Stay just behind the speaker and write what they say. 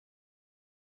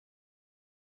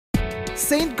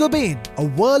Saint-Gobain, a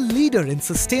world leader in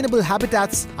sustainable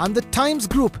habitats, and the Times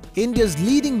Group, India's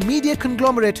leading media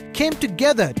conglomerate, came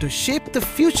together to shape the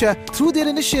future through their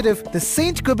initiative, the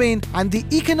Saint-Gobain and the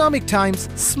Economic Times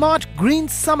Smart Green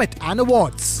Summit and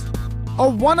Awards. A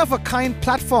one-of-a-kind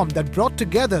platform that brought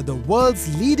together the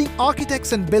world's leading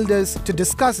architects and builders to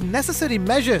discuss necessary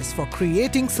measures for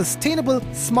creating sustainable,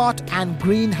 smart and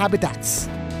green habitats.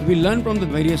 We learn from the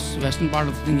various western part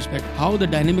of things that how the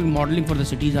dynamic modeling for the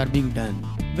cities are being done.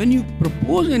 When you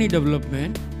propose any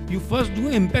development, you first do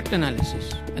impact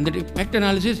analysis. And that impact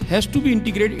analysis has to be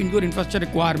integrated into your infrastructure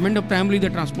requirement or primarily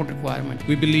the transport requirement.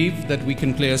 We believe that we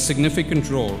can play a significant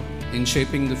role in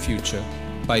shaping the future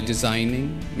by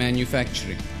designing,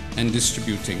 manufacturing and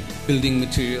distributing building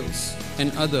materials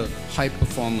and other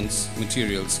high-performance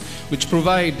materials which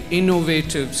provide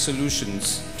innovative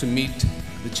solutions to meet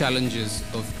the challenges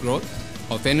of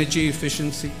growth, of energy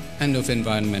efficiency and of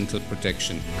environmental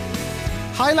protection.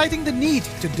 Highlighting the need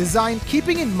to design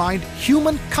keeping in mind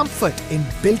human comfort in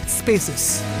built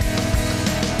spaces.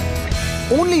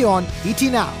 Only on ET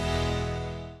Now.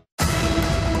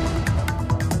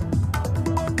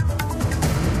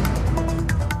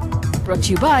 Brought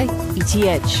to you by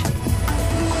ETH.